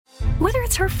Whether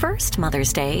it's her first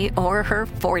Mother's Day or her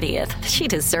 40th, she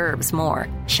deserves more.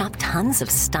 Shop tons of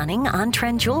stunning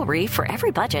on-trend jewelry for every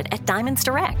budget at Diamonds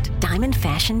Direct. Diamond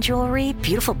fashion jewelry,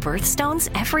 beautiful birthstones,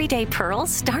 everyday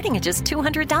pearls starting at just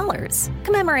 $200.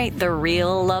 Commemorate the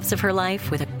real loves of her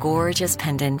life with a gorgeous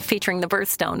pendant featuring the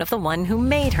birthstone of the one who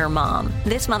made her mom.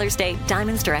 This Mother's Day,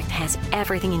 Diamonds Direct has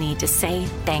everything you need to say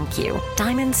thank you.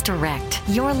 Diamonds Direct.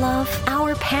 Your love,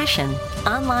 our passion.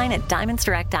 Online at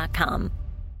diamondsdirect.com.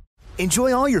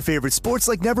 Enjoy all your favorite sports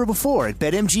like never before at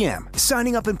BetMGM.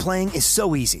 Signing up and playing is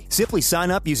so easy. Simply sign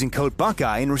up using code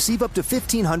Buckeye and receive up to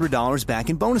 $1,500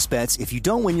 back in bonus bets if you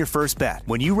don't win your first bet.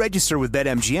 When you register with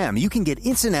BetMGM, you can get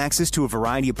instant access to a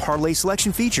variety of parlay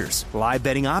selection features, live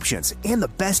betting options, and the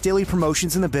best daily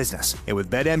promotions in the business. And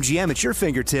with BetMGM at your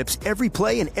fingertips, every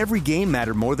play and every game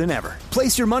matter more than ever.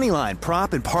 Place your moneyline,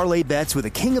 prop, and parlay bets with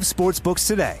the king of sportsbooks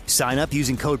today. Sign up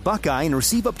using code Buckeye and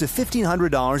receive up to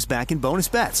 $1,500 back in bonus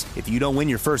bets if you don't win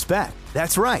your first bet.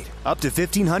 That's right, up to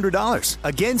 $1,500.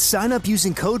 Again, sign up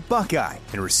using code Buckeye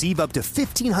and receive up to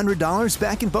 $1,500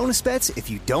 back in bonus bets if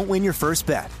you don't win your first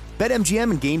bet.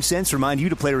 BetMGM and GameSense remind you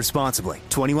to play responsibly.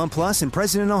 21 plus and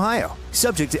present in Ohio.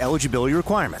 Subject to eligibility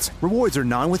requirements. Rewards are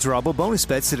non-withdrawable bonus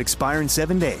bets that expire in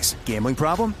 7 days. Gambling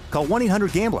problem? Call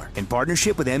 1-800-GAMBLER in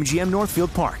partnership with MGM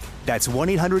Northfield Park. That's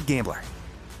 1-800-GAMBLER.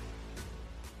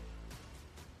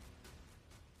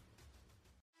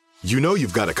 You know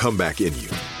you've got a comeback in you.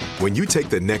 When you take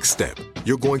the next step,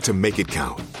 you're going to make it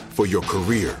count. For your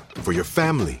career, for your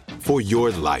family, for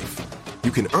your life. You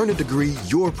can earn a degree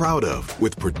you're proud of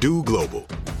with Purdue Global.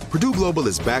 Purdue Global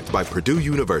is backed by Purdue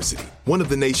University, one of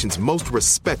the nation's most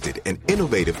respected and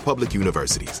innovative public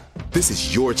universities. This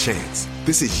is your chance.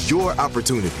 This is your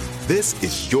opportunity. This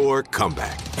is your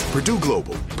comeback. Purdue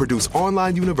Global, Purdue's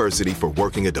online university for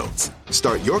working adults.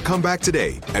 Start your comeback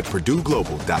today at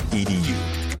purdueglobal.edu.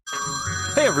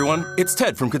 Hey everyone, it's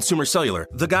Ted from Consumer Cellular,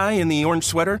 the guy in the orange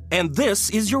sweater, and this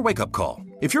is your wake-up call.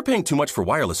 If you're paying too much for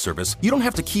wireless service, you don't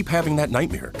have to keep having that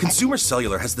nightmare. Consumer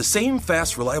Cellular has the same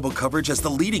fast, reliable coverage as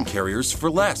the leading carriers for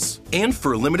less. And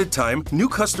for a limited time, new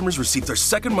customers receive their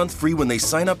second month free when they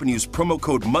sign up and use promo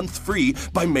code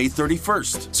MONTHFREE by May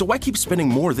 31st. So why keep spending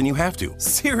more than you have to?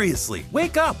 Seriously,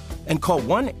 wake up and call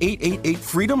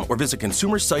 1-888-FREEDOM or visit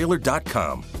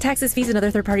consumercellular.com. Taxes, fees, and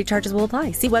other third-party charges will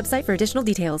apply. See website for additional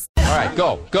details. All right,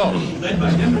 go.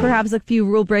 Perhaps a few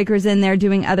rule breakers in there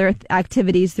doing other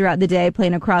activities throughout the day,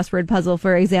 playing a crossword puzzle,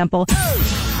 for example.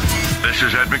 This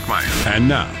is Ed McMahon. And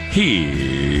now, here's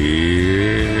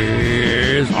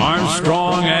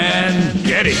Armstrong and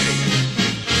Getty.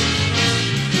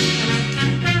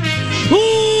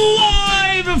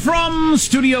 Live from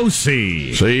Studio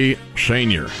C. C.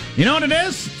 Senior. You know what it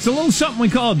is? It's a little something we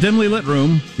call a dimly lit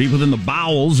room, deep within the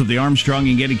bowels of the Armstrong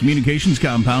and Getty Communications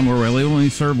compound, where we only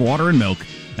serve water and milk.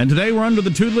 And today we're under the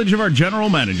tutelage of our general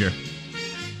manager.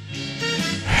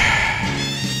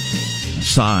 A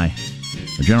sigh.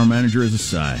 Our general manager is a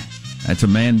sigh. That's a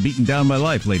man beaten down by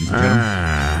life, ladies and gentlemen.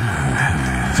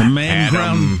 It's a man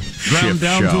ground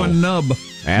down to a nub.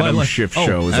 Adam Schiff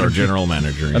Show is our general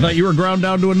manager. I thought you were ground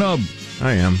down to a nub.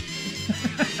 I am.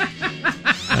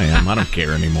 I don't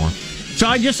care anymore. So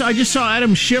I just saw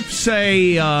Adam Schiff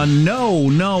say, no,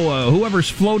 whoever's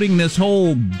floating this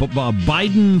whole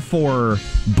Biden for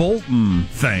Bolton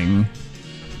thing,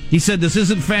 he said this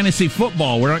isn't fantasy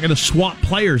football. We're not going to swap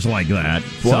players like that.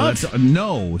 What?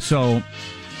 So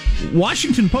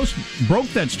Washington Post broke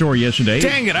that story yesterday.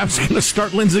 Dang it, I was going to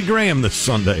start Lindsey Graham this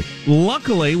Sunday.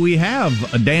 Luckily, we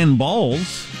have Dan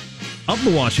Balls of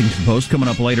the Washington Post coming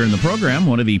up later in the program,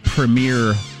 one of the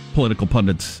premier political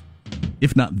pundits,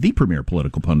 if not the premier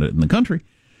political pundit in the country.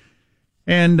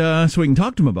 And so we can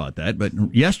talk to him about that. But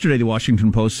yesterday, the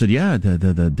Washington Post said, yeah,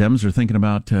 the Dems are thinking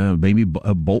about maybe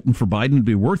Bolton for Biden would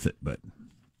be worth it. But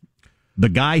the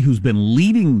guy who's been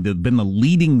the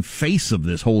leading face of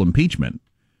this whole impeachment,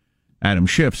 Adam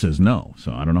Schiff, says no.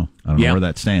 So I don't know. I don't know where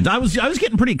that stands. I was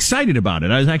getting pretty excited about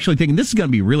it. I was actually thinking this is going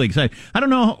to be really exciting. I don't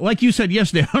know, like you said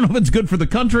yesterday, I don't know if it's good for the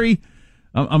country.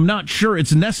 I'm not sure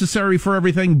it's necessary for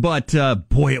everything, but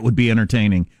boy, it would be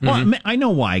entertaining. Mm-hmm. Well, I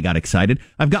know why I got excited.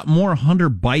 I've got more Hunter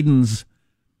Biden's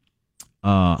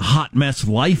hot mess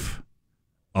life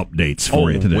updates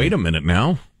for you today. Wait a minute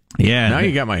now. Yeah. Now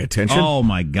you got my attention. Oh,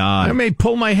 my God. I may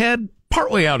pull my head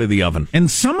partway out of the oven.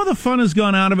 And some of the fun has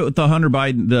gone out of it with the Hunter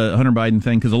Biden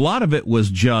thing, because a lot of it was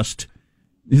just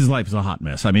his life is a hot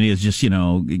mess. I mean, it's just,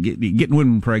 getting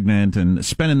women pregnant and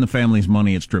spending the family's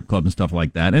money at strip clubs and stuff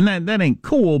like that. And that ain't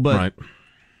cool, but right.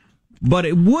 But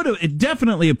it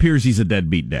definitely appears he's a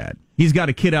deadbeat dad. He's got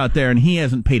a kid out there, and he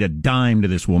hasn't paid a dime to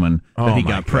this woman that he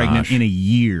got pregnant in a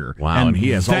year. Wow, and he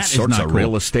has all sorts of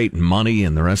real estate and money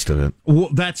and the rest of it. Well,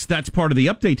 that's part of the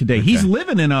update today. Okay. He's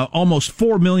living in a almost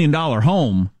 $4 million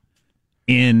home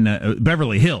in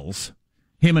Beverly Hills.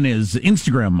 Him and his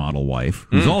Instagram model wife,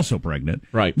 who's also pregnant.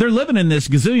 Right. They're living in this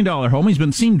gazillion-dollar home. He's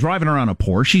been seen driving around a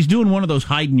Porsche. He's doing one of those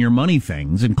hiding your money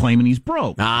things and claiming he's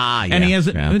broke. Ah, yeah. And he has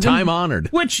time honored.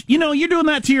 Which, you're doing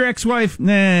that to your ex-wife.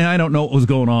 Nah, I don't know what was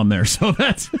going on there. So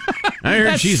that's... I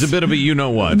heard she's a bit of a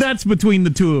you-know-what. That's between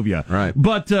the two of you. Right.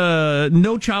 But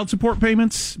no child support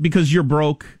payments because you're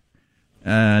broke.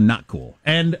 Not cool.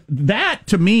 And that,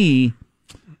 to me...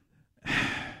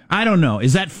 I don't know.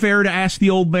 Is that fair to ask the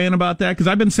old man about that? Because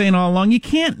I've been saying all along, you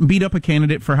can't beat up a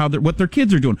candidate for what their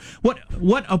kids are doing.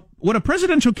 What a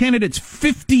presidential candidate's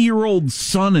 50-year-old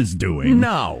son is doing.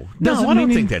 No, I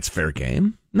don't think that's fair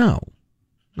game. No.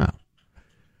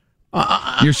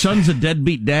 Your son's a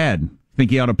deadbeat dad.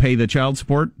 Think he ought to pay the child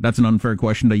support? That's an unfair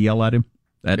question to yell at him.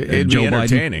 It'd be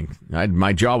entertaining.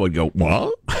 My jaw would go,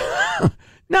 what?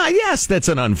 No, yes, that's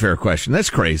an unfair question. That's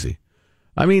crazy.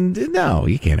 I mean, no,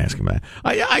 you can't ask him that.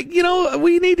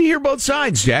 We need to hear both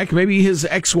sides, Jack. Maybe his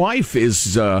ex-wife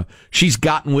is, she's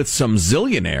gotten with some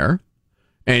zillionaire,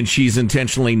 and she's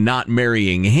intentionally not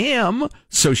marrying him,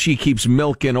 so she keeps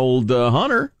milking old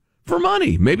Hunter for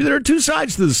money. Maybe there are two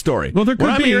sides to the story. Well, there could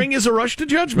what be. I'm hearing is a rush to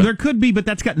judgment. There could be, but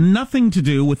that's got nothing to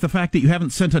do with the fact that you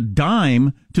haven't sent a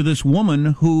dime to this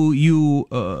woman who you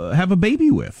have a baby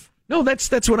with. No,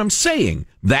 that's what I'm saying.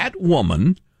 That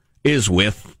woman is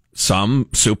with some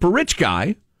super rich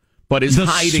guy, but is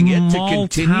hiding it to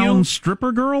continue. Town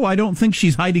stripper girl? I don't think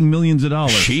she's hiding millions of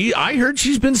dollars. I heard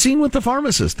she's been seen with the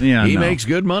pharmacist. Yeah, he makes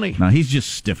good money. No, he's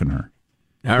just stiffing her,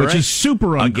 which is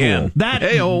super uncool. Again.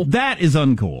 That is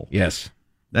uncool. Yes,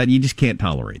 that you just can't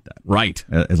tolerate that. Right,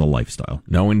 as a lifestyle.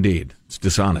 No, indeed, it's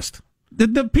dishonest.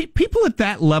 The people at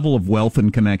that level of wealth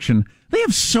and connection, they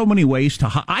have so many ways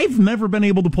to. I've never been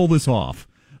able to pull this off.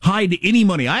 Hide any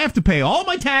money. I have to pay all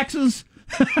my taxes.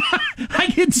 I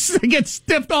get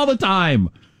stiffed all the time.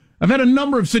 I've had a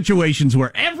number of situations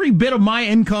where every bit of my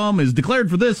income is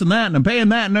declared for this and that, and I'm paying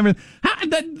that and everything.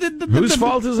 Whose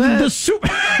fault is that?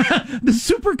 The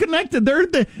super connected. They're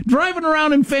driving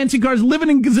around in fancy cars,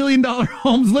 living in gazillion-dollar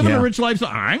homes, living a rich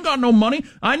lifestyle. I ain't got no money.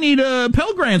 I need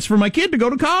Pell Grants for my kid to go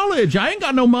to college. I ain't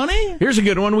got no money. Here's a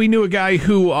good one. We knew a guy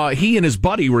who he and his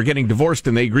buddy were getting divorced,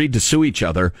 and they agreed to sue each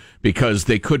other because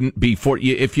they couldn't be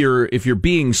if you're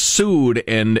being sued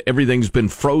and everything's been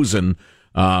frozen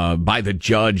by the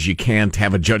judge, you can't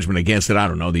have a judgment against it. I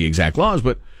don't know the exact laws,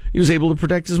 but he was able to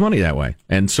protect his money that way.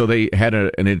 And so they had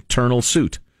an eternal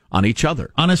suit on each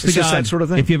other. Honest to God, that sort of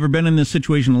thing. If you've ever been in this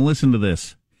situation, listen to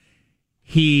this.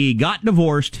 He got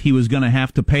divorced. He was going to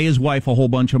have to pay his wife a whole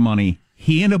bunch of money.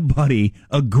 He and a buddy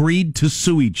agreed to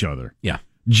sue each other. Yeah.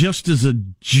 Just as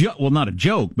not a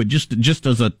joke, but just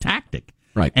as a tactic.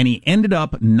 Right. And he ended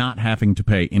up not having to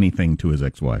pay anything to his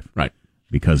ex-wife. Right.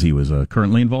 Because he was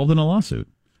currently involved in a lawsuit.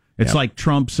 It's like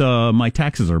Trump's my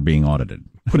taxes are being audited.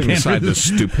 Putting aside the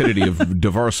stupidity of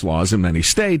divorce laws in many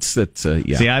states, that See,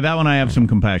 that one I have some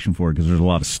compassion for because there's a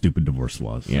lot of stupid divorce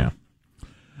laws. So. Yeah.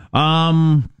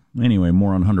 Anyway,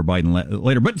 more on Hunter Biden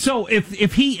later. But so if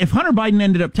Hunter Biden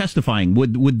ended up testifying,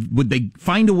 would they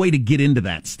find a way to get into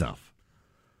that stuff?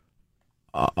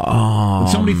 Would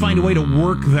somebody find a way to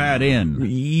work that in?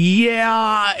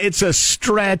 Yeah, it's a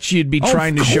stretch. You'd be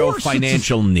trying to show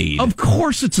financial need. Of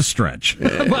course it's a stretch.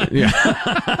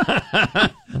 The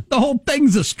whole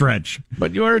thing's a stretch.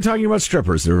 But you are talking about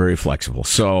strippers. They're very flexible.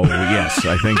 So, yes,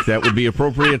 I think that would be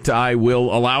appropriate. I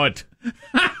will allow it.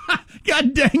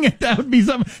 God dang it, that would be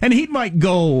something. And he might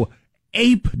go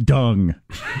ape dung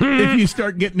if you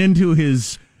start getting into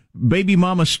his baby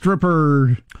mama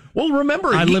stripper. Well,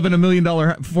 remember, I live in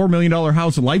 $4 million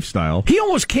house lifestyle. He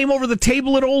almost came over the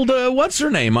table at old, what's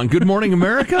her name on Good Morning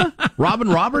America? Robin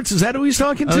Roberts, is that who he's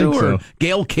talking to? Or so.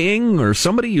 Gail King or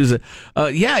somebody who's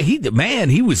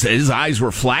his eyes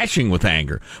were flashing with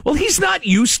anger. Well, he's not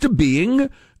used to being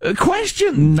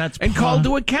questioned and called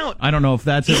to account. I don't know if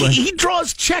that's it. He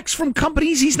draws checks from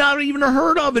companies he's not even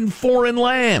heard of in foreign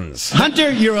lands. Hunter,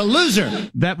 you're a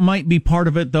loser. That might be part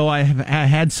of it, though. I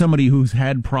had somebody who's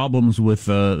had problems with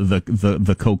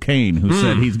the cocaine who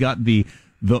said he's got the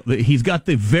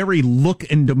very look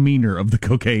and demeanor of the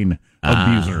cocaine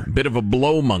abuser. Bit of a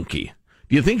blow monkey.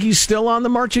 Do you think he's still on the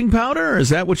marching powder? Is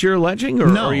that what you're alleging,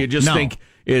 or you just think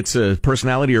it's a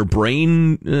personality or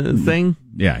brain thing?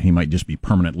 Yeah, he might just be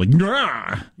permanently.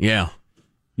 Yeah.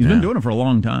 He's been doing it for a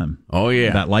long time. Oh,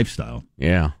 yeah. That lifestyle.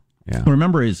 Yeah.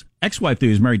 Remember his ex-wife that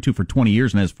he was married to for 20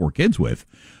 years and has 4 kids with.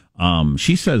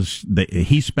 She says that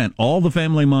he spent all the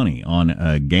family money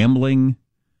on gambling,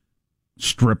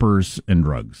 strippers, and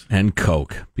drugs. And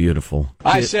coke. Beautiful.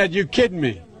 I said, you kidding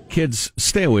me? Kids,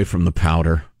 stay away from the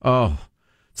powder. Oh,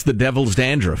 it's the devil's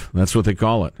dandruff. That's what they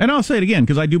call it. And I'll say it again,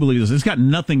 because I do believe this. It's got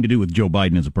nothing to do with Joe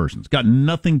Biden as a person. It's got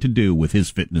nothing to do with his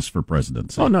fitness for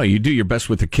presidency. Oh, no, you do your best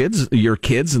with your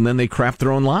kids, and then they craft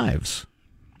their own lives.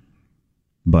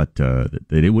 But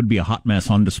it would be a hot mess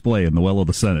on display in the well of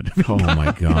the Senate. Oh, my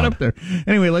God. Got up there.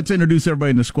 Anyway, let's introduce everybody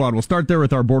in the squad. We'll start there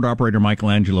with our board operator,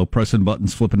 Michelangelo, pressing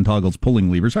buttons, flipping toggles,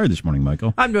 pulling levers. How are you this morning,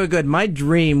 Michael? I'm doing good. My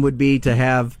dream would be to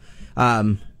have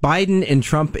Biden and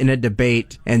Trump in a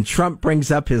debate, and Trump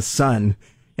brings up his son,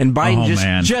 and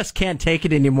Biden just can't take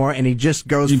it anymore, and he just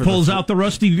goes. He pulls out the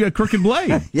rusty crooked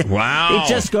blade. Yeah. Wow! He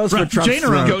just goes for Trump's chain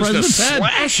around. Goes to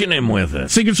slashing him with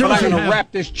it. Secret Service I'm going to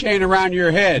wrap this chain around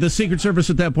your head. The Secret Service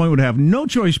at that point would have no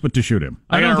choice but to shoot him.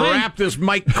 I'm going to wrap this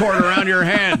mic cord around your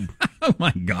head. Oh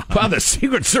my God! Wow, the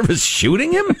Secret Service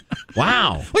shooting him?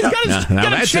 Wow! Well, he's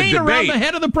got a chain around the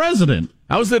head of the president.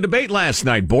 How was the debate last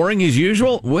night? Boring as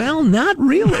usual? Well, not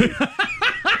really.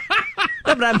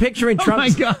 No, but I'm picturing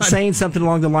Trump saying something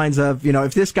along the lines of,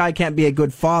 if this guy can't be a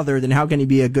good father, then how can he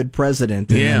be a good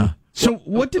president? And So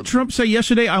what did Trump say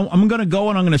yesterday? I'm going to go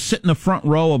and I'm going to sit in the front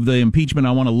row of the impeachment.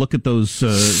 I want to look at those...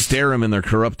 stare them in their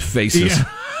corrupt faces. Yeah.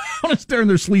 I want to stare in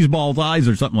their sleazeball eyes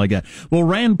or something like that. Well,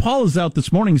 Rand Paul is out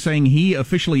this morning saying he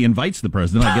officially invites the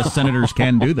president. I guess senators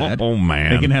can do that. Oh,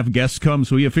 man. They can have guests come,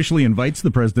 so he officially invites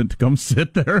the president to come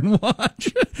sit there and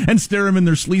watch and stare him in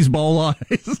their sleazeball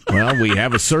eyes. Well, we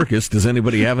have a circus. Does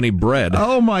anybody have any bread?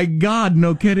 Oh, my God.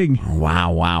 No kidding.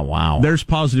 Wow. There's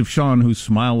positive Sean, whose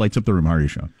smile lights up the room. How are you,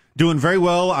 Sean? Doing very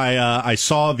well. I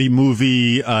saw the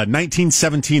movie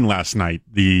 1917 last night,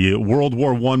 the World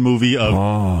War I movie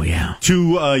of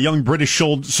two young British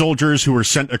soldiers who were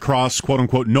sent across,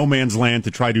 quote-unquote, no man's land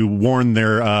to try to warn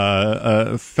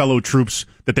their fellow troops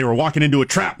that they were walking into a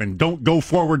trap and don't go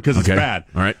forward because it's bad.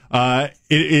 All right.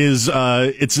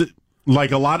 It's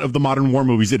like a lot of the modern war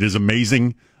movies. It is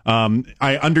amazing.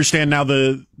 I understand now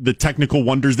the technical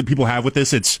wonders that people have with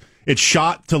this. It's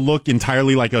shot to look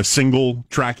entirely like a single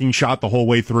tracking shot the whole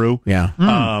way through. Yeah.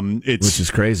 Which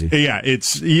is crazy. Yeah.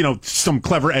 It's, some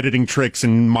clever editing tricks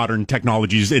and modern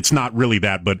technologies. It's not really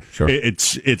that, but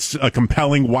it's a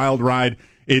compelling, wild ride.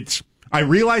 I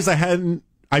realized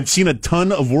I've seen a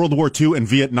ton of World War II and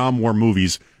Vietnam War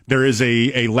movies. There is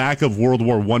a lack of World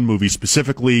War I movies,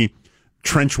 specifically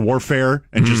trench warfare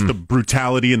and just the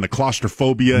brutality and the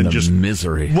claustrophobia and just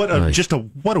misery.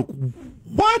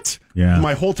 What? Yeah.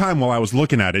 My whole time while I was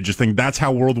looking at it, just think that's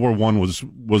how World War I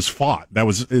was fought.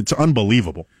 It's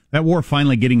unbelievable. That war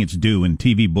finally getting its due in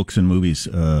TV, books, and movies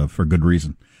for good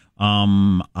reason.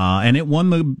 And it won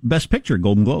the Best Picture at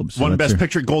Golden Globes. Won Best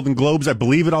Picture at Golden Globes. I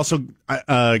believe it also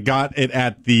got it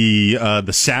at the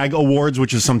SAG Awards,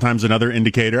 which is sometimes another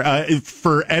indicator.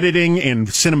 For editing and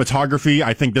cinematography,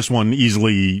 I think this one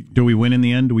easily... Do we win in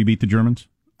the end? Do we beat the Germans?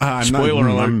 Spoiler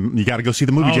alert. You got to go see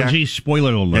the movie, Jack. Oh, geez,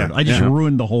 spoiler alert. Yeah, I just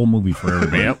ruined the whole movie for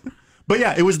everybody. Yep. But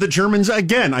yeah, it was the Germans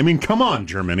again. I mean, come on,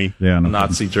 Germany. Yeah,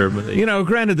 Nazi Germany.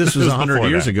 Granted, this was 100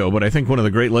 years ago, but I think one of the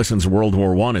great lessons of World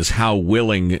War I is how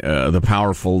willing the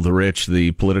powerful, the rich, the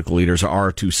political leaders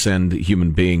are to send human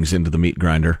beings into the meat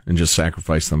grinder and just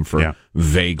sacrifice them for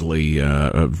vaguely,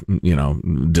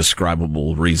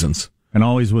 describable reasons. And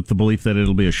always with the belief that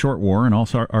it'll be a short war and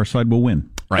also our side will win.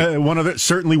 Right. One of it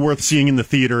certainly worth seeing in the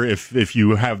theater if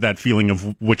you have that feeling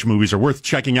of which movies are worth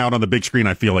checking out on the big screen.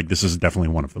 I feel like this is definitely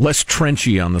one of them. Less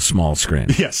trenchy on the small screen.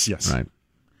 Yes. Right.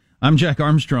 I'm Jack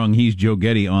Armstrong. He's Joe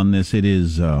Getty on this. It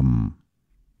is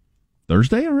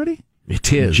Thursday already?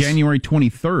 It is. January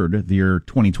 23rd, the year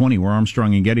 2020. We're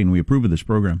Armstrong and Getty, and we approve of this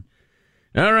program.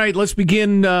 All right, let's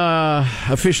begin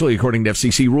officially according to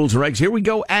FCC rules and regs. Here we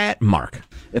go at Mark.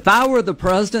 If I were the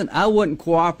president, I wouldn't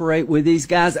cooperate with these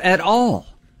guys at all.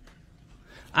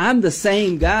 I'm the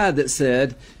same guy that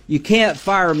said you can't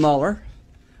fire Mueller.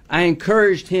 I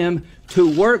encouraged him to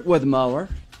work with Mueller.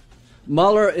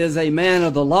 Mueller is a man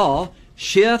of the law.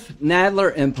 Schiff,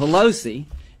 Nadler, and Pelosi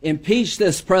impeached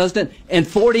this president in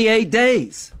 48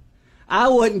 days. I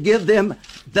wouldn't give them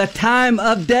the time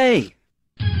of day.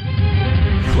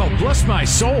 Well, bless my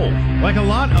soul. Like a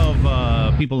lot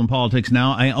of people in politics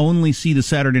now, I only see the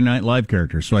Saturday Night Live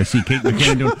characters. So I see Kate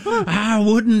McKinnon doing, I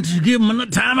wouldn't give them the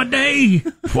time of day.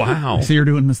 Wow. I see her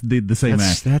doing the same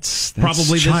act. That's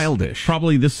probably childish.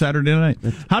 Probably this Saturday night.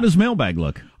 How does Mailbag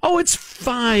look? Oh, it's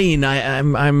fine.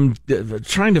 I'm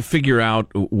trying to figure out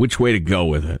which way to go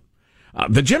with it.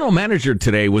 The general manager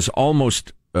today was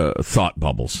almost thought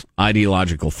bubbles,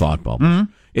 ideological thought bubbles.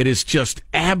 Mm-hmm. It is just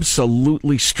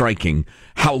absolutely striking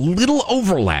how little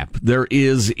overlap there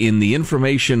is in the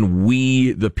information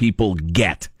we, the people,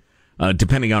 get,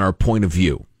 depending on our point of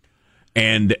view.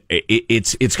 And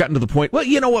it's gotten to the point, well,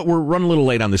 you know what, we're running a little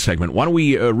late on this segment. Why don't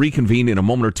we reconvene in a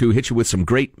moment or two, hit you with some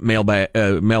great mailbag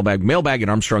at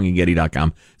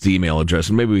ArmstrongandGetty.com. It's the email address,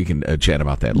 and maybe we can chat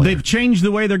about that later. They've changed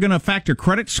the way they're going to factor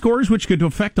credit scores, which could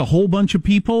affect a whole bunch of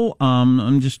people.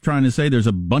 I'm just trying to say there's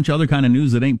a bunch of other kind of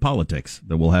news that ain't politics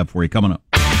that we'll have for you coming up.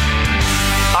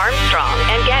 Armstrong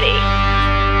and Getty.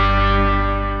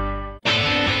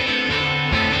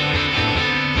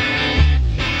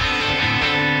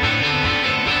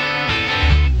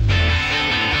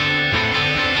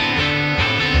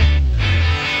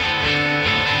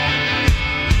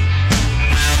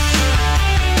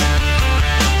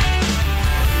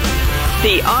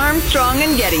 The Armstrong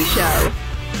and Getty Show.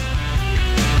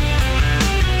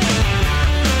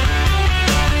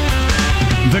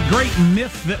 The great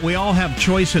myth that we all have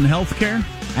choice in healthcare.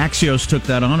 Axios took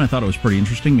that on. I thought it was pretty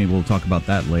interesting. Maybe we'll talk about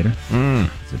that later.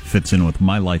 It fits in with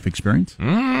my life experience.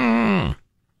 Mailbag.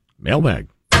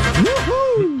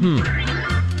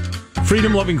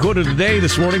 Freedom-loving quote of the day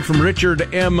this morning from Richard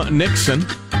M. Nixon.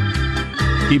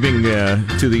 Keeping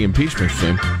to the impeachment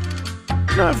theme.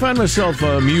 I find myself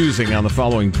musing on the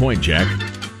following point, Jack.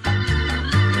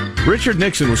 Richard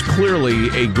Nixon was clearly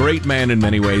a great man in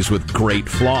many ways with great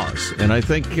flaws. And I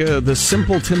think the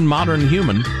simpleton modern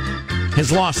human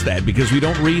has lost that because we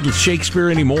don't read Shakespeare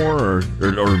anymore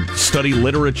or study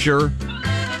literature.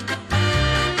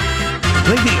 I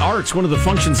think the arts, one of the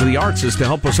functions of the arts is to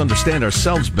help us understand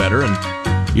ourselves better. And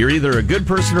you're either a good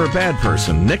person or a bad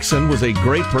person. Nixon was a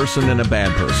great person and a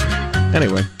bad person.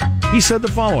 Anyway, he said the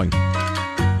following.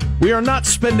 We are not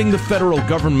spending the federal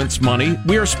government's money.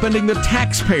 We are spending the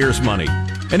taxpayers' money.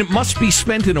 And it must be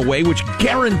spent in a way which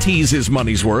guarantees his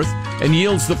money's worth and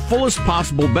yields the fullest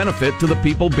possible benefit to the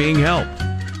people being helped.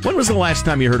 When was the last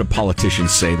time you heard a politician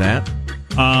say that?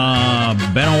 Been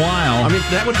a while. I mean,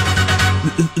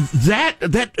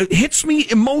 that hits me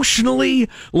emotionally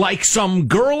like some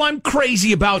girl I'm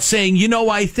crazy about saying, you know,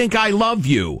 I think I love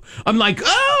you. I'm like,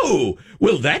 oh,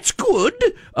 well, that's good.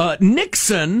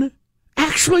 Nixon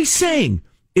actually saying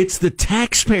it's the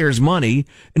taxpayers' money,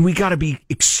 and we got to be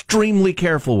extremely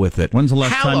careful with it. When's the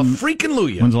last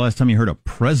time you heard a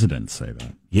president say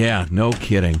that? Yeah, no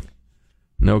kidding.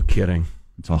 No kidding.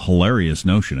 It's a hilarious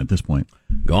notion at this point.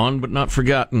 Gone but not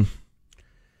forgotten.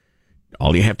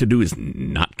 All you have to do is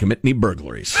not commit any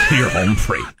burglaries. You're home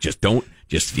free.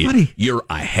 You're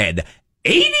ahead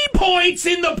 80 points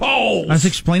in the polls. I was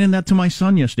explaining that to my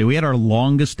son yesterday. We had our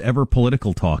longest ever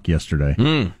political talk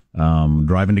yesterday.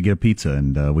 Driving to get a pizza,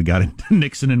 and we got into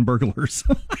Nixon and burglars.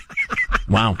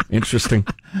 Wow, interesting.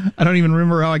 I don't even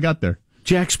remember how I got there.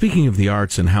 Jack, speaking of the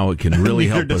arts and how it can really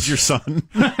help does us. Your son.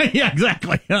 Yeah,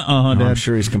 exactly. I'm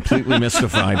sure he's completely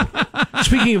mystified.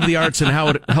 Speaking of the arts and how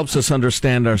it helps us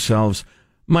understand ourselves,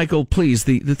 Michael, please,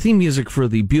 the theme music for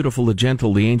the beautiful, the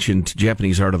gentle, the ancient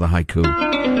Japanese art of the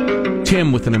haiku.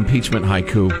 Tim with an impeachment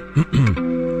haiku.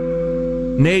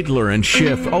 Nadler and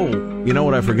Schiff. Oh, you know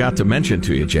what I forgot to mention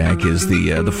to you, Jack, is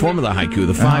the form of the haiku,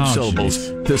 the 5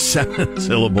 syllables, the 7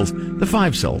 syllables, the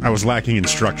 5 syllables. I was lacking in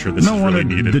structure. This is really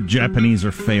needed. The Japanese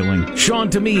are failing. Sean,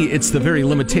 to me, it's the very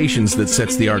limitations that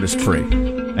sets the artist free.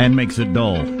 And makes it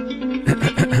dull.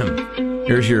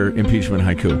 Here's your impeachment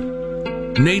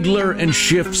haiku. Nadler and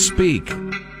Schiff speak.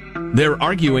 They're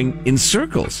arguing in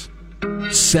circles.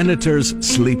 Senators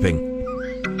sleeping.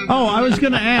 Oh, I was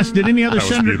going to ask, did any other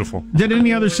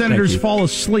senators fall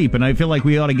asleep? And I feel like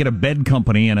we ought to get a bed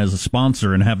company and as a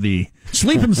sponsor and have the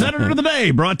Sleeping Senator of the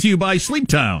Day brought to you by Sleep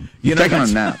Town. You know,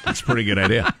 that's a pretty good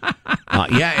idea.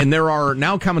 Yeah, and there are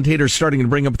now commentators starting to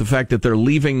bring up the fact that they're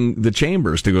leaving the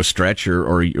chambers to go stretch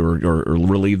or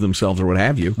relieve themselves or what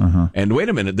have you. And wait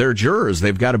a minute, they're jurors.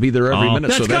 They've got to be there every minute.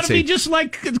 That's got to be just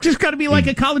got to be like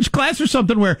a college class or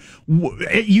something where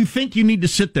you think you need to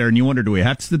sit there and you wonder, do we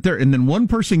have to sit there? And then one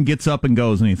person gets up and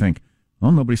goes and you think,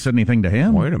 well, nobody said anything to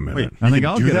him. Wait a minute. I think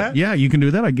I'll do that. Yeah, you can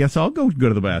do that. I guess I'll go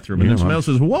to the bathroom. And then somebody else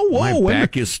says, whoa, my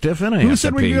back is stiff and I who have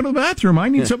said to we pee. can go to the bathroom? I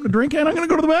need something to drink and I'm going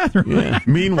to go to the bathroom. Yeah.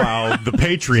 Meanwhile, the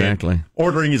Patriot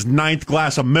ordering his 9th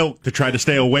glass of milk to try to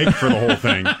stay awake for the whole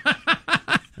thing.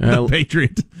 The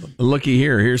Patriot. Looky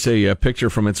here. Here's a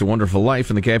picture from It's a Wonderful Life,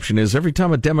 and the caption is, every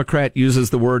time a Democrat uses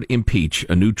the word impeach,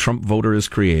 a new Trump voter is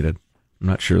created. I'm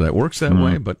not sure that works that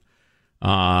way, but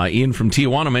Ian from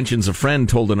Tijuana mentions a friend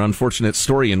told an unfortunate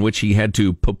story in which he had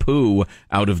to poo-poo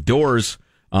out of doors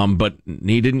But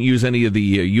he didn't use any of the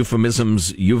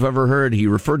euphemisms you've ever heard. He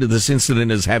referred to this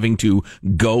incident as having to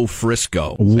go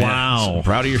Frisco. Wow. So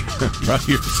proud of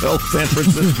yourself, San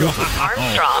Francisco.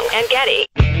 Armstrong and Getty.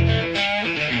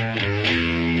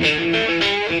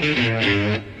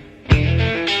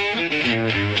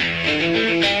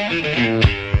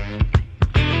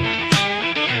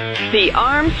 The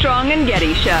Armstrong and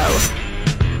Getty Show.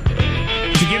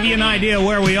 To give you an idea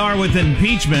where we are with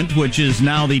impeachment, which is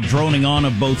now the droning on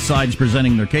of both sides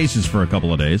presenting their cases for a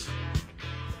couple of days.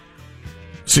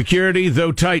 Security,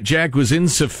 though tight, Jack, was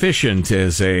insufficient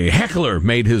as a heckler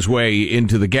made his way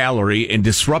into the gallery and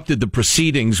disrupted the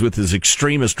proceedings with his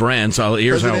extremist rants.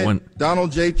 Here's how it went.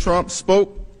 Donald J. Trump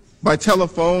spoke by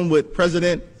telephone with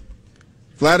President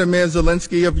Vladimir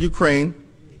Zelensky of Ukraine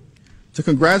to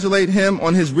congratulate him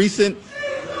on his recent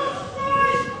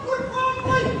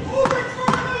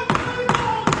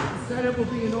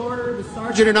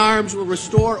Sergeant at Arms will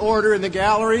restore order in the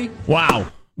gallery.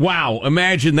 Wow.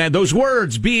 Imagine that. Those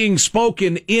words being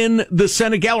spoken in the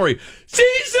Senate gallery.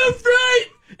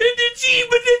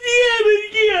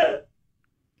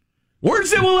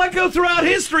 Words that will echo throughout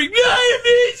history.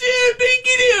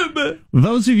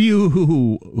 Those of you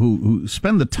who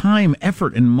spend the time,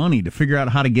 effort, and money to figure out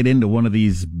how to get into one of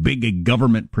these big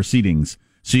government proceedings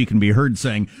so you can be heard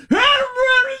saying,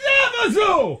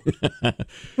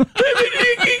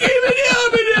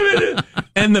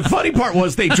 and the funny part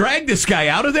was they dragged this guy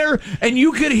out of there, and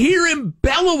you could hear him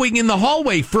bellowing in the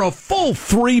hallway for a full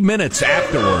 3 minutes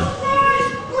afterward.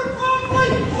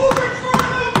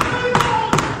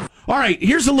 All right,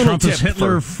 here's a little Trump tip. Is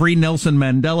Hitler, free Nelson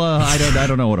Mandela. I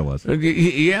don't know what it was.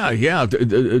 Yeah.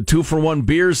 2 for 1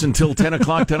 beers until 10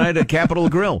 o'clock tonight at Capitol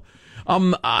Grill.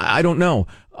 I don't know.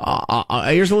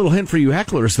 Here's a little hint for you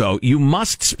hecklers, though. You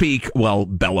must speak,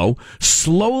 bellow,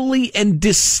 slowly and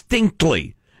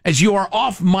distinctly, as you are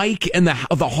off mic and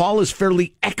the hall is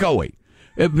fairly echoey.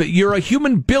 You're a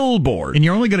human billboard. And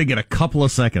you're only going to get a couple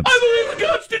of seconds. I believe the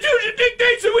Constitution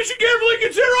dictates that we should carefully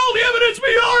consider all the evidence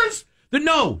be ours.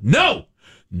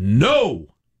 No.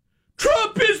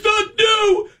 Trump is the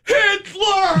new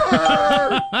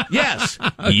Hitler. Yes.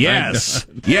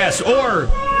 Or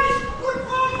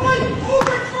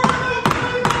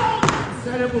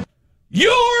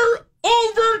you're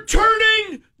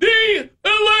overturning the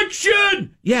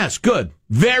election. Yes, good.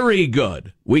 Very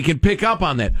good. We can pick up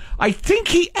on that. I think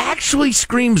he actually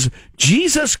screams,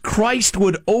 Jesus Christ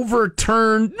would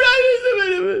overturn.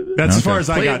 That's as far as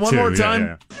I got, one more time.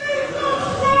 Yeah.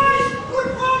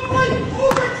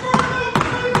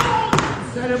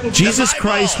 Jesus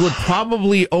Christ would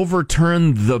probably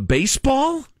overturn the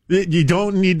baseball? You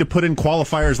don't need to put in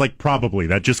qualifiers like probably.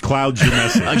 That just clouds your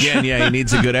message. Again, he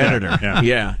needs a good editor.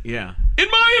 Yeah. In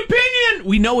my opinion,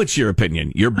 we know it's your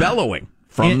opinion. You're bellowing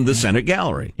from the Senate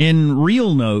gallery. In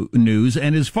real news,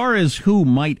 and as far as who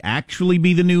might actually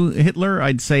be the new Hitler,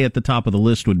 I'd say at the top of the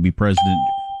list would be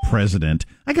President.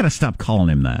 I got to stop calling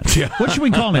him that. Yeah. What should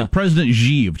we call him? President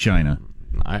Xi of China.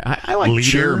 I like leader.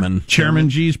 Chairman. Chairman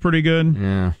Xi's pretty good.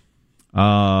 Yeah.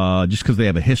 Just because they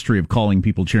have a history of calling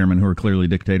people chairman who are clearly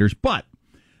dictators. But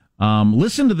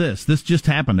listen to this. This just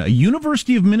happened. A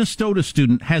University of Minnesota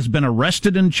student has been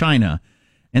arrested in China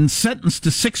and sentenced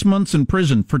to 6 months in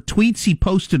prison for tweets he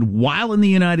posted while in the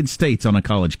United States on a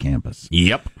college campus.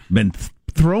 Yep. Been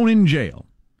thrown in jail.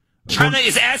 China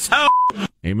is asshole.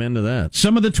 Amen to that.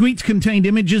 Some of the tweets contained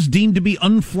images deemed to be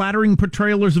unflattering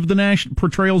portrayals of the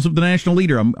national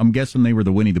leader. I'm guessing they were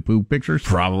the Winnie the Pooh pictures.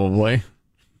 Probably.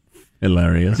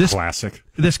 Hilarious. Classic.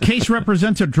 This case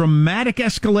represents a dramatic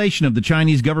escalation of the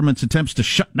Chinese government's attempts to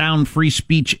shut down free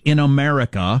speech in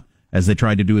America, as they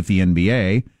tried to do with the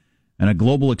NBA, and a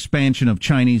global expansion of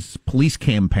Chinese police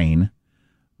campaign.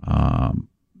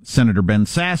 Senator Ben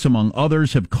Sasse, among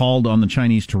others, have called on the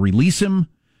Chinese to release him.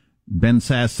 Ben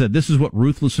Sasse said, "This is what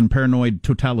ruthless and paranoid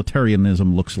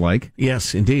totalitarianism looks like."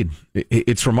 Yes, indeed.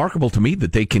 It's remarkable to me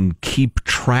that they can keep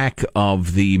track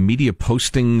of the media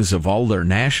postings of all their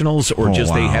nationals, or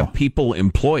they have people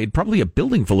employed, probably a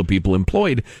building full of people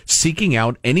employed, seeking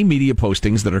out any media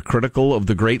postings that are critical of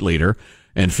the great leader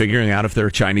and figuring out if they're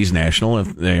a Chinese national.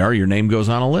 If they are, your name goes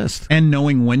on a list. And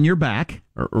knowing when you're back.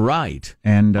 Right.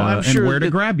 And where to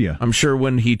grab you. I'm sure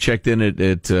when he checked in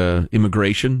at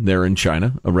immigration there in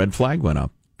China, a red flag went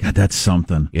up. God, that's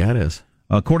something. Yeah, it is.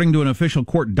 According to an official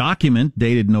court document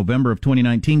dated November of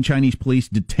 2019, Chinese police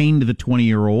detained the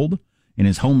 20-year-old in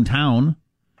his hometown,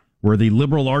 where the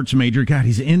liberal arts major,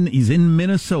 he's in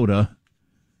Minnesota,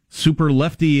 super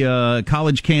lefty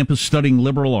college campus studying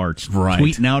liberal arts, right,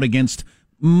 tweeting out against,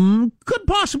 could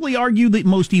possibly argue, the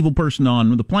most evil person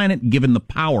on the planet, given the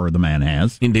power the man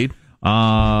has. Indeed.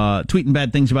 tweeting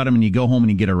bad things about him, and you go home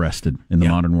and you get arrested in the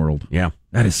modern world. Yeah.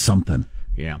 That is something.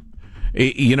 Yeah.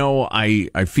 You know,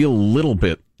 I feel a little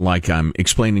bit like I'm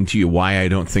explaining to you why I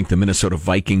don't think the Minnesota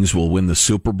Vikings will win the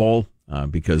Super Bowl,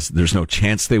 because there's no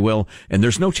chance they will, and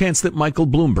there's no chance that Michael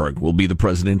Bloomberg will be the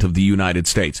president of the United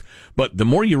States. But the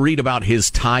more you read about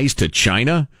his ties to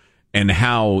China and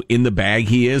how in the bag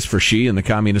he is for Xi and the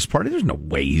Communist Party, there's no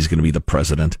way he's going to be the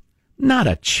president. Not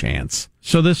a chance.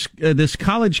 So this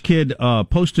college kid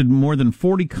posted more than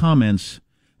 40 comments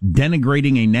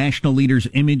denigrating a national leader's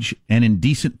image and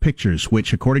indecent pictures,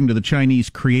 which, according to the Chinese,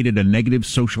 created a negative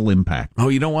social impact. Oh,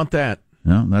 you don't want that.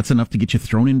 No, that's enough to get you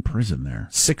thrown in prison there.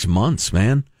 6 months,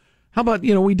 man. How about,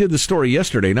 we did the story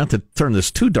yesterday, not to turn this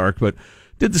too dark, but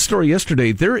did the story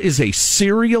yesterday. There is a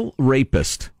serial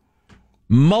rapist,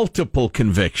 multiple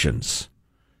convictions,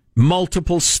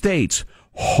 multiple states,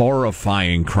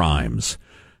 horrifying crimes.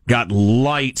 Got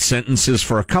light sentences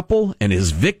for a couple, and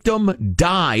his victim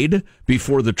died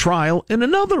before the trial in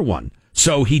another one.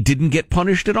 So he didn't get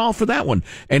punished at all for that one.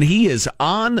 And he is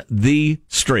on the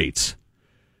streets.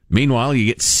 Meanwhile, you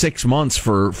get 6 months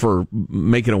for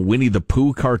making a Winnie the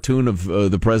Pooh cartoon of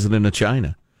the president of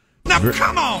China. Now,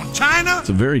 come on, China! It's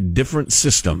a very different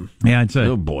system. Yeah, I'd say.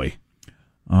 Oh, boy.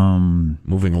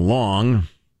 Moving along.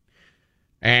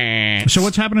 So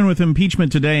what's happening with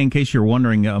impeachment today, in case you're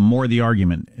wondering, more of the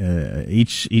argument.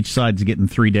 Each side's getting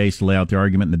 3 days to lay out their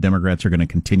argument, and the Democrats are going to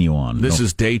continue on. This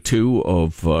is day 2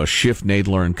 of Schiff,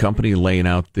 Nadler, and company laying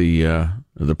out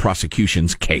the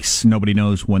prosecution's case. Nobody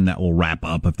knows when that will wrap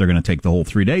up, if they're going to take the whole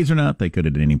 3 days or not. They could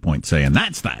at any point say, and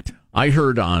that's that. I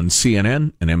heard on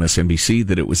CNN and MSNBC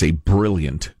that it was a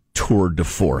brilliant tour de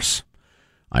force.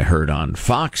 I heard on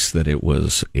Fox that it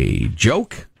was a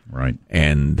joke. Right.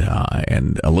 And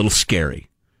a little scary,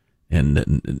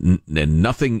 and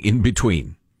nothing in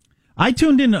between. I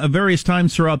tuned in various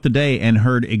times throughout the day and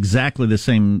heard exactly the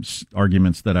same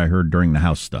arguments that I heard during the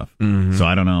House stuff. Mm-hmm. So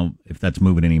I don't know if that's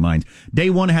moving any minds. Day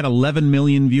 1 had 11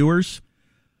 million viewers,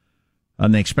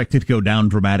 and they expect it to go down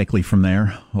dramatically from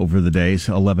there over the days.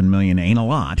 11 million ain't a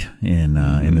lot in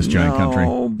this giant country.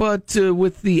 No, but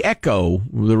with the echo,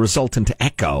 the resultant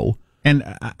echo. And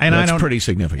that's pretty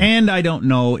significant. And I don't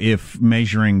know if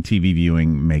measuring TV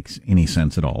viewing makes any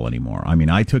sense at all anymore. I mean,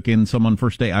 I took in someone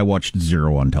first day. I watched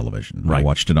 0 on television. Right. I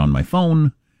watched it on my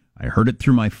phone. I heard it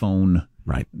through my phone.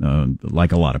 Right.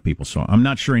 Like a lot of people. So I'm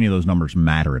not sure any of those numbers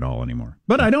matter at all anymore.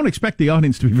 But I don't expect the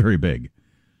audience to be very big.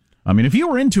 I mean, if you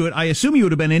were into it, I assume you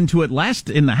would have been into it last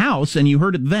in the House and you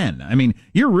heard it then. I mean,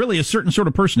 you're really a certain sort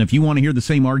of person if you want to hear the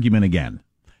same argument again.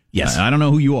 Yes. I don't know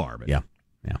who you are, but yeah.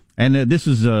 And this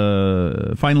is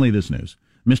finally this news.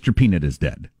 Mr. Peanut is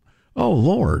dead. Oh,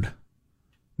 Lord.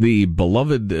 The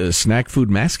beloved snack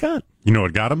food mascot? You know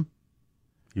what got him?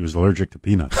 He was allergic to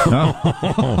peanuts.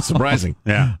 Oh, surprising.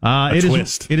 Yeah.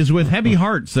 It is with heavy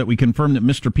hearts that we confirm that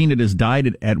Mr. Peanut has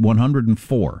died at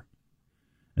 104.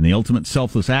 In the ultimate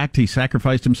selfless act, he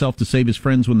sacrificed himself to save his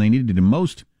friends when they needed him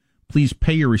most. Please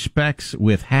pay your respects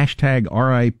with hashtag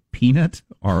RIPeanut.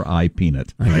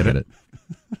 RIPeanut. I get it.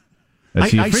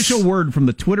 That's the official word from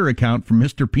the Twitter account from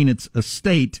Mr. Peanut's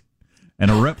estate and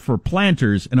a rep for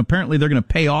Planters, and apparently they're going to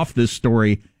pay off this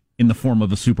story in the form of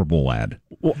a Super Bowl ad.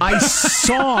 Well, I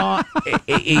saw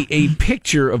a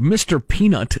picture of Mr.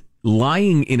 Peanut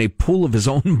lying in a pool of his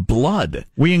own blood.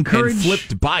 And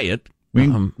flipped by it.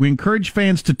 We encourage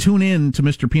fans to tune in to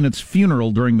Mr. Peanut's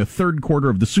funeral during the third quarter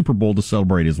of the Super Bowl to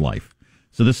celebrate his life.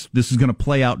 So this is going to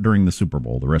play out during the Super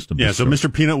Bowl, the rest of the story. So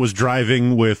Mr. Peanut was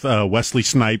driving with Wesley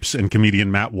Snipes and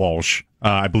comedian Matt Walsh,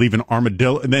 I believe in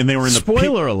Armadillo, and then they were in the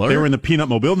spoiler alert. They were in the Peanut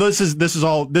Mobile. This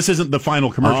isn't the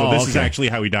final commercial. Oh, this is actually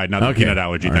how he died, not the peanut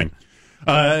allergy thing.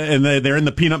 And they're in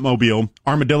the Peanut Mobile.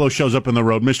 Armadillo shows up in the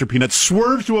road. Mr. Peanut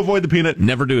swerves to avoid the peanut.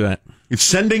 Never do that. It's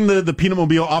sending the Peanut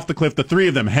Mobile off the cliff, the three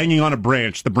of them hanging on a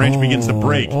branch. The branch begins to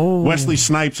break. Wesley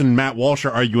Snipes and Matt Walsh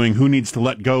are arguing who needs to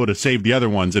let go to save the other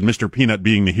ones, and Mr. Peanut,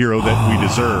 being the hero that we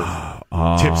deserve,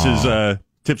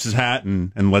 tips his hat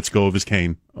and lets go of his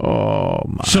cane. Oh,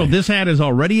 my. So this ad is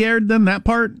already aired then, that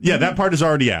part? Yeah, that part is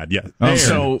already aired, yeah. Okay.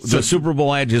 So the Super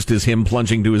Bowl ad just is him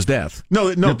plunging to his death? No,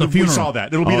 we saw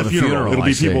that. It'll be the funeral. It'll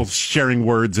be people sharing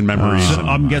words and memories.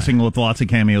 I'm guessing with lots of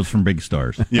cameos from big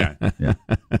stars. Yeah.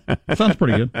 Sounds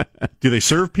pretty good. Do they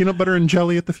serve peanut butter and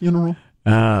jelly at the funeral?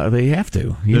 They have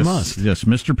to. You must. Yes,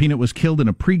 Mr. Peanut was killed in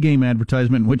a pregame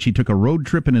advertisement in which he took a road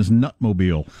trip in his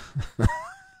Nutmobile.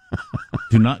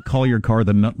 Do not call your car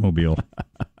the Nutmobile.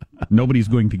 Nobody's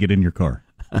going to get in your car.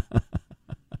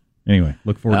 Anyway,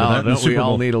 look forward to that. Don't we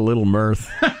all need a little mirth?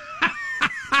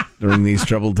 during these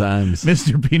troubled times.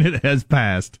 Mr. Peanut has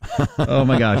passed. Oh,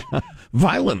 my gosh.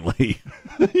 Violently.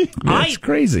 That's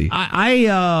crazy. I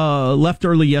left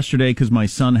early yesterday because my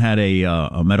son had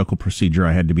a medical procedure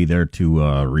I had to be there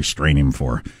to restrain him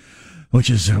for, which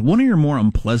is one of your more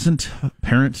unpleasant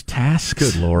parent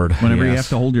tasks. Good Lord. Whenever you have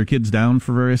to hold your kids down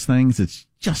for various things, it's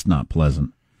just not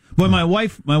pleasant. But my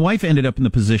wife ended up in the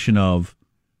position of,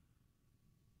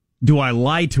 do I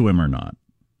lie to him or not?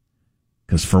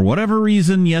 Because for whatever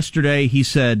reason, yesterday he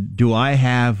said, do I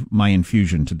have my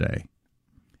infusion today?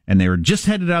 And they were just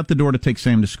headed out the door to take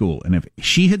Sam to school. And if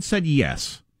she had said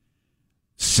yes,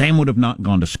 Sam would have not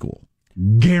gone to school.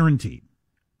 Guaranteed.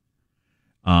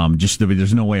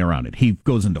 There's no way around it. He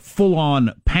goes into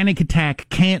full-on panic attack,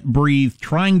 can't breathe,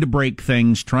 trying to break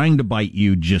things, trying to bite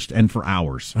you, and for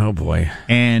hours. Oh boy!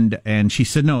 And she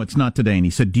said, "No, it's not today." And he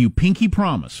said, "Do you pinky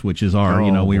promise?" Which is our,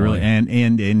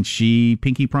 and she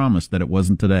pinky promised that it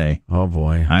wasn't today. Oh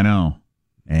boy! I know.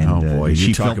 And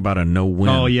you talk about a no-win.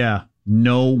 Oh yeah,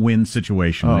 no-win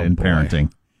situation in parenting.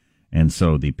 Boy. And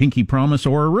so the pinky promise,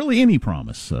 or really any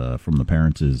promise from the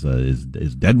parents, is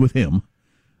dead with him.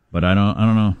 But I don't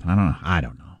know.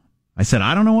 I said,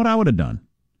 I don't know what I would have done.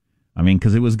 I mean,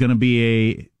 because it was going to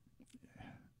be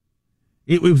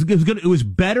it was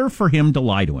better for him to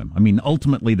lie to him. I mean,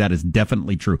 ultimately, that is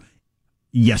definitely true.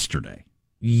 Yesterday.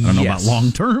 I don't know about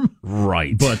long term.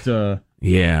 Right. But,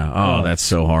 that's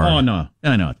so hard. Oh, no.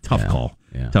 I know. Tough call.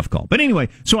 Yeah. Tough call. But anyway,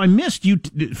 so I missed you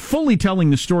fully telling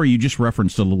the story you just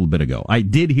referenced a little bit ago. I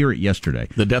did hear it yesterday.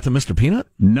 The death of Mr. Peanut?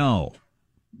 No.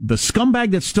 The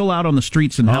scumbag that's still out on the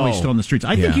streets and how he's still on the streets.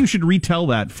 I think you should retell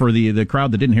that for the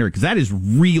crowd that didn't hear it, because that is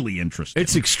really interesting.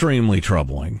 It's extremely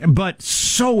troubling. But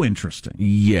so interesting.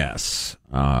 Yes.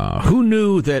 Who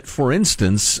knew that, for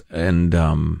instance,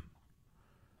 and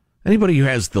anybody who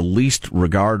has the least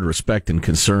regard, respect, and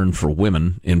concern for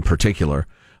women in particular,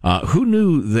 who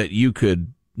knew that you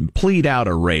could plead out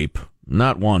a rape,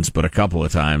 not once, but a couple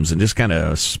of times, and just kind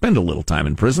of spend a little time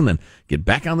in prison, then get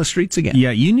back on the streets again.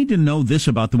 Yeah, you need to know this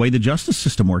about the way the justice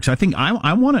system works. I think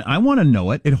I want to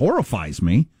know it. It horrifies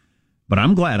me, but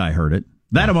I'm glad I heard it.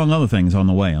 That, among other things, on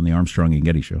the way on the Armstrong and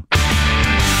Getty Show.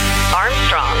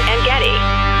 Armstrong and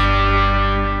Getty.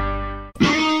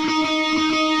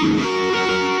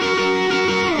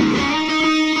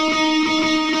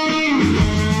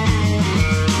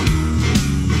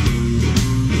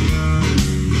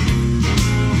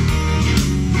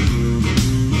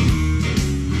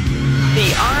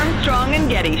 Armstrong and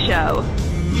Getty Show.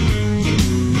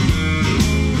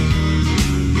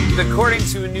 According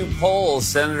to a new poll,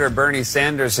 Senator Bernie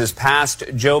Sanders has passed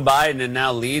Joe Biden and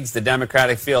now leads the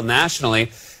Democratic field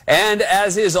nationally. And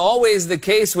as is always the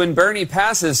case when Bernie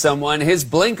passes someone, his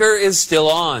blinker is still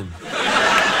on.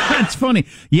 That's funny.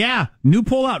 Yeah, new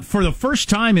poll out. For the first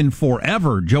time in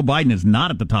forever, Joe Biden is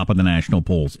not at the top of the national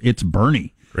polls. It's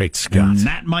Bernie. Great Scott. And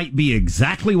that might be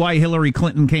exactly why Hillary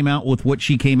Clinton came out with what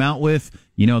she came out with.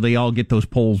 You know, they all get those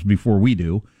polls before we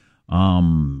do.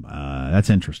 That's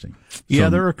interesting. Yeah,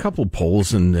 there are a couple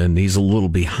polls, and he's a little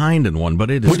behind in one,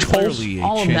 but it is Which clearly polls?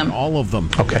 All of them. All of them.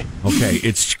 Okay.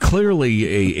 It's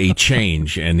clearly a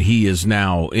change, and he is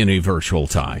now in a virtual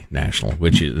tie national,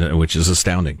 which is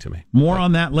astounding to me. More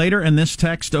on that later, and this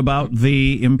text about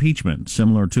the impeachment,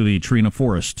 similar to the Trina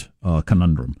Forrest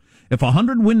conundrum. If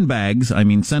 100 windbags,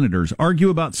 senators, argue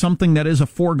about something that is a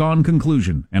foregone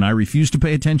conclusion, and I refuse to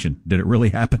pay attention, did it really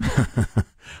happen?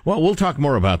 Well, we'll talk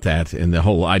more about that in the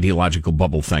whole ideological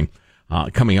bubble thing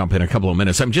coming up in a couple of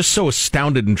minutes. I'm just so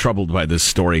astounded and troubled by this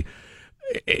story.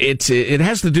 It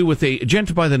has to do with a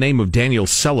gent by the name of Daniel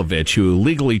Selovich, who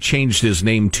legally changed his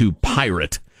name to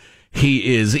Pirate.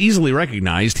 He is easily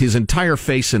recognized. His entire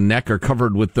face and neck are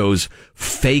covered with those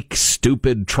fake,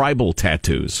 stupid tribal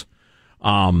tattoos.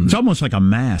 It's almost like a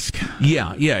mask.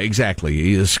 Yeah, exactly.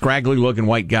 He's a scraggly looking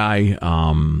white guy,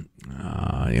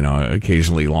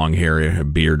 occasionally long hair,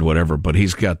 beard, whatever, but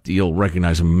you'll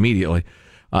recognize him immediately.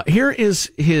 Here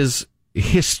is his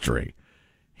history.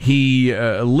 He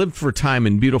lived for a time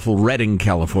in beautiful Redding,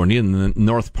 California, in the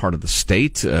north part of the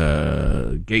state,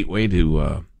 gateway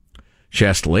to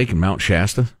Shasta Lake and Mount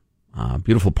Shasta,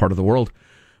 beautiful part of the world.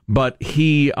 But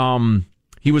he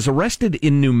was arrested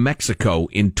in New Mexico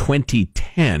in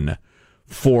 2010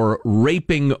 for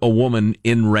raping a woman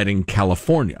in Redding,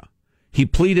 California. He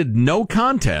pleaded no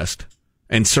contest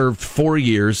and served 4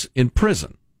 years in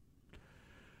prison.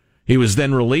 He was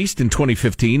then released in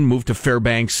 2015, moved to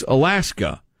Fairbanks,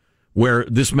 Alaska, where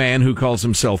this man who calls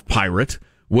himself Pirate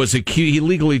was accused. He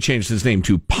legally changed his name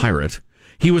to Pirate.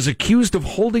 He was accused of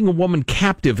holding a woman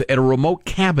captive at a remote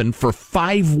cabin for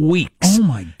 5 weeks. Oh,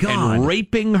 my God. And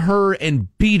raping her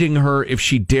and beating her if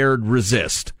she dared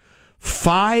resist.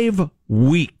 5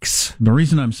 weeks. The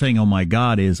reason I'm saying, oh my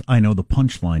God, is I know the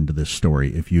punchline to this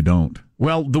story if you don't.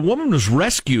 Well, the woman was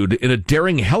rescued in a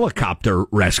daring helicopter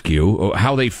rescue.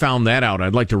 How they found that out,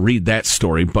 I'd like to read that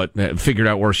story, but figured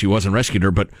out where she was and rescued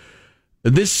her. But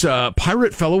this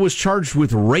pirate fellow was charged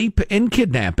with rape and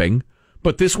kidnapping.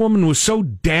 But this woman was so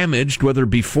damaged, whether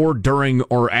before, during,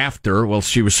 or after, well,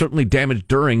 she was certainly damaged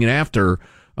during and after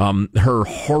her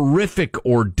horrific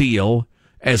ordeal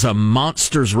as a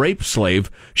monster's rape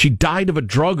slave, she died of a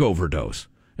drug overdose.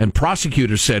 And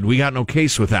prosecutors said, we got no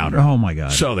case without her. Oh, my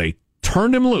God. So they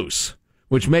turned him loose,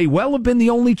 which may well have been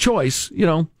the only choice,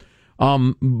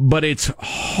 but it's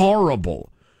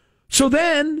horrible. So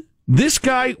then, this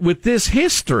guy with this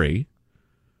history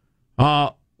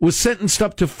was sentenced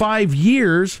up to 5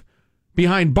 years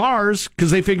behind bars because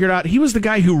they figured out he was the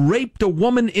guy who raped a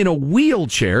woman in a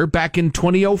wheelchair back in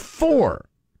 2004.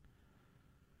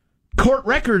 Court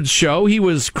records show he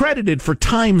was credited for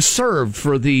time served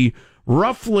for the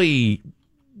roughly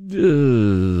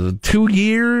 2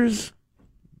 years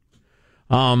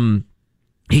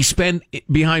he spent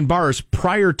behind bars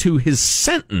prior to his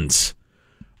sentence.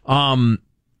 And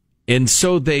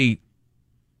so they...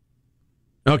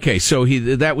 Okay, so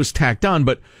that was tacked on,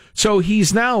 but so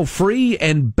he's now free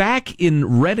and back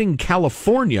in Redding,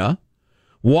 California,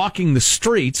 walking the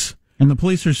streets. And the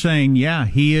police are saying, yeah,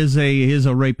 he is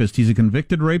a rapist. He's a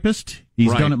convicted rapist.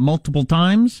 He's done it multiple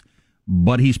times,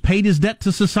 but he's paid his debt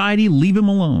to society. Leave him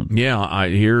alone. Yeah,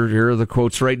 here are the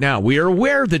quotes right now. We are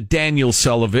aware that Daniel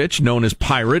Celovich, known as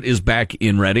Pirate, is back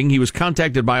in Redding. He was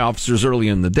contacted by officers early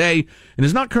in the day and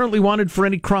is not currently wanted for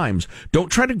any crimes. Don't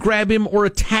try to grab him or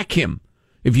attack him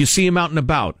if you see him out and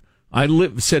about.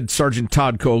 Said Sergeant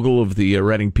Todd Kogel of the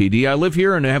Redding PD. I live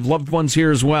here and I have loved ones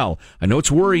here as well. I know it's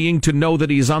worrying to know that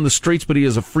he is on the streets, but he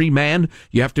is a free man.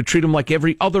 You have to treat him like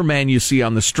every other man you see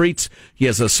on the streets. He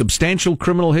has a substantial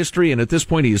criminal history, and at this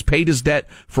point he has paid his debt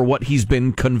for what he's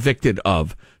been convicted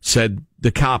of, said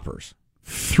the coppers.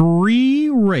 3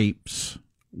 rapes,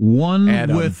 one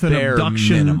with an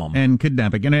abduction minimum. And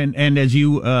kidnapping. And as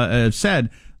you said,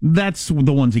 that's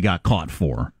the ones he got caught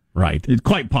for. Right. It's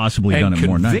quite possibly done it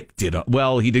more than that.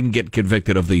 Well, he didn't get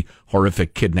convicted of the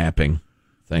horrific kidnapping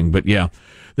thing, but yeah.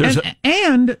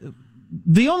 And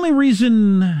the only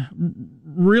reason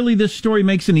really this story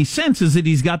makes any sense is that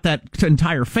he's got that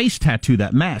entire face tattoo,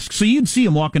 that mask. So you'd see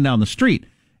him walking down the street.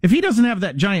 If he doesn't have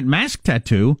that giant mask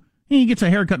tattoo, he gets a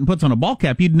haircut and puts on a ball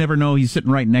cap, you'd never know he's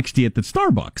sitting right next to you at the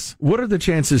Starbucks. What are the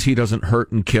chances he doesn't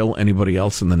hurt and kill anybody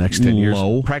else in the next 10 years?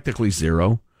 Low. Practically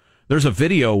zero. There's a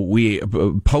video we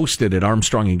posted at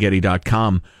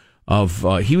ArmstrongandGetty.com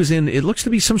of he was in, it looks to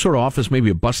be some sort of office, maybe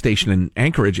a bus station in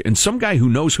Anchorage, and some guy who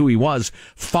knows who he was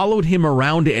followed him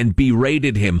around and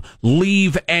berated him.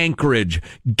 Leave Anchorage.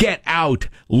 Get out.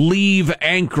 Leave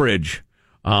Anchorage.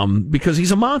 Because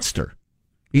he's a monster.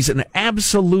 He's an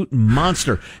absolute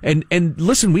monster. And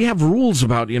listen, we have rules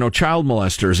about, child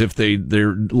molesters. If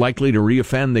they're likely to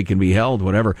reoffend, they can be held,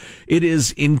 whatever. It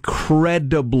is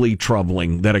incredibly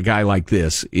troubling that a guy like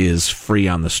this is free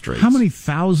on the streets. How many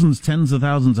thousands, tens of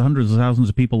thousands, hundreds of thousands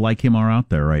of people like him are out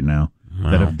there right now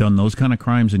that have done those kind of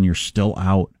crimes, and you're still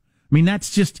out? I mean,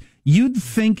 that's just, you'd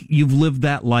think you've lived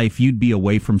that life, you'd be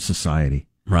away from society.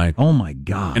 Right. Oh my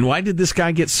God. And why did this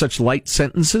guy get such light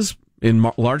sentences? In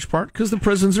large part because the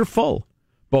prisons are full.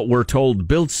 But we're told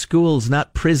build schools,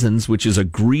 not prisons, which is a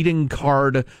greeting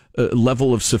card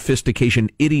level of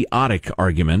sophistication, idiotic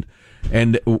argument.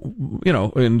 And,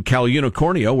 in Cal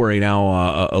Unicornio, where he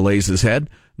now lays his head,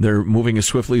 they're moving as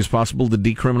swiftly as possible to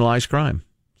decriminalize crime.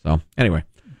 So, anyway,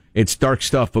 it's dark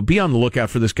stuff. But be on the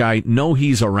lookout for this guy. Know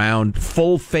he's around.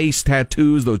 Full face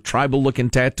tattoos, those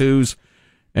tribal-looking tattoos.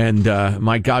 And,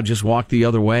 my God, just walk the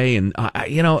other way. And,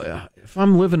 if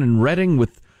I'm living in Redding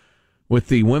with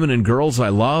the women and girls I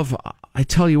love, I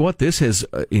tell you what, this has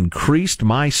increased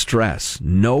my stress,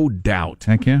 no doubt.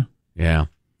 Heck yeah. Yeah.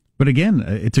 But again,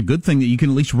 it's a good thing that you can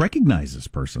at least recognize this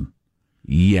person.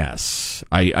 Yes.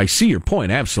 I see your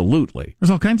point, absolutely. There's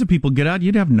all kinds of people get out,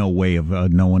 you'd have no way of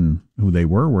knowing who they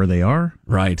were, where they are.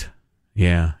 Right.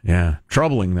 Yeah.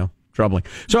 Troubling, though. Troubling.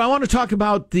 So I want to talk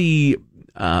about the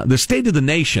state of the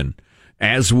nation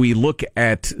as we look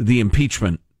at the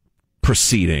impeachment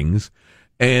proceedings,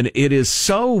 and it is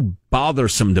so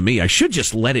bothersome to me. I should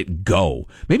just let it go.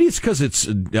 Maybe it's because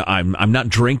I'm not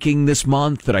drinking this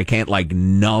month that I can't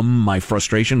numb my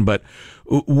frustration, but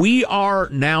we are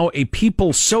now a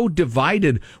people so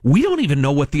divided we don't even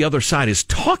know what the other side is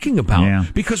talking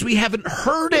about because we haven't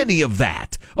heard any of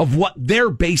that, of what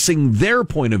they're basing their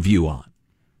point of view on.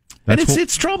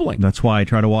 It's troubling. That's why I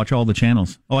try to watch all the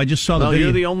channels. Oh, I just saw the video.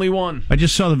 You're the only one. I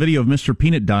just saw the video of Mr.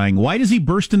 Peanut dying. Why does he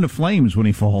burst into flames when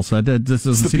he falls? This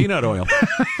it's the peanut oil.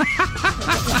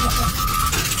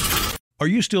 Are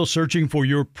you still searching for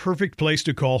your perfect place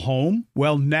to call home?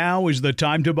 Well, now is the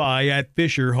time to buy at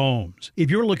Fisher Homes. If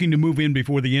you're looking to move in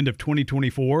before the end of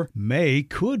 2024, May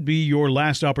could be your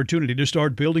last opportunity to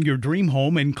start building your dream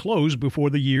home and close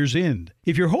before the year's end.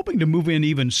 If you're hoping to move in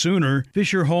even sooner,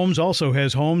 Fisher Homes also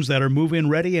has homes that are move-in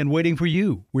ready and waiting for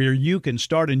you, where you can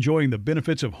start enjoying the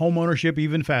benefits of homeownership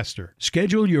even faster.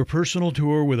 Schedule your personal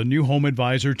tour with a new home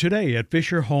advisor today at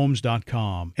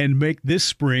FisherHomes.com and make this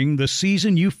spring the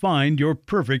season you find your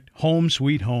perfect home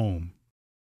sweet home.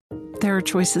 There are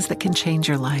choices that can change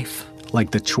your life.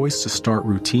 Like the choice to start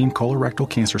routine colorectal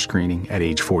cancer screening at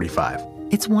age 45.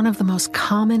 It's one of the most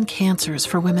common cancers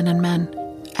for women and men,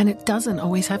 and it doesn't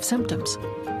always have symptoms.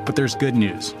 But there's good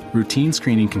news. Routine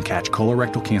screening can catch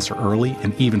colorectal cancer early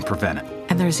and even prevent it.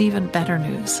 And there's even better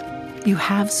news. You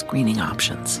have screening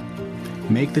options.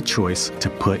 Make the choice to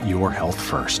put your health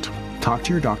first. Talk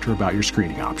to your doctor about your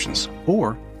screening options,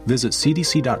 or visit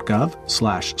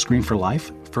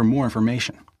cdc.gov/screenforlife for more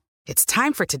information. It's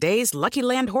time for today's Lucky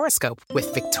Land horoscope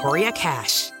with Victoria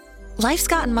Cash. Life's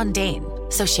gotten mundane,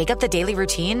 so shake up the daily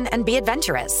routine and be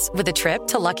adventurous with a trip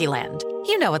to Lucky Land.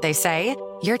 You know what they say,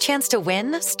 your chance to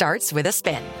win starts with a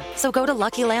spin. So go to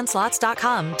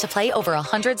LuckyLandSlots.com to play over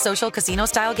 100 social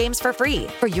casino-style games for free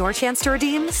for your chance to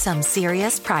redeem some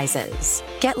serious prizes.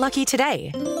 Get lucky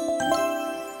today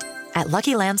at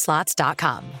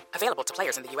LuckyLandSlots.com. Available to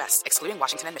players in the U.S., excluding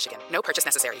Washington and Michigan. No purchase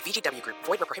necessary. VGW Group.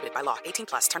 Void where prohibited by law.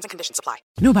 18+. Terms and conditions apply.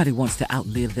 Nobody wants to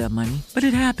outlive their money, but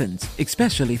it happens,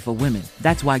 especially for women.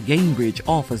 That's why Gainbridge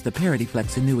offers the Parity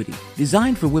Flex annuity,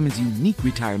 designed for women's unique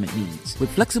retirement needs, with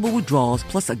flexible withdrawals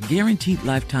plus a guaranteed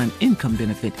lifetime income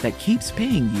benefit that keeps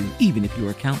paying you even if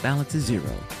your account balance is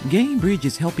zero. Gainbridge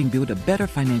is helping build a better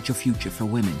financial future for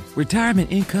women.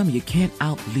 Retirement income you can't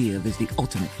outlive is the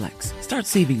ultimate flex. Start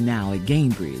saving now at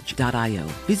Gainbridge.io.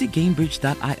 Visit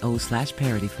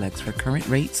Gainbridge.io/ParityFlex for current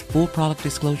rates, full product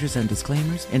disclosures and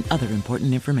disclaimers, and other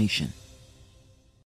important information.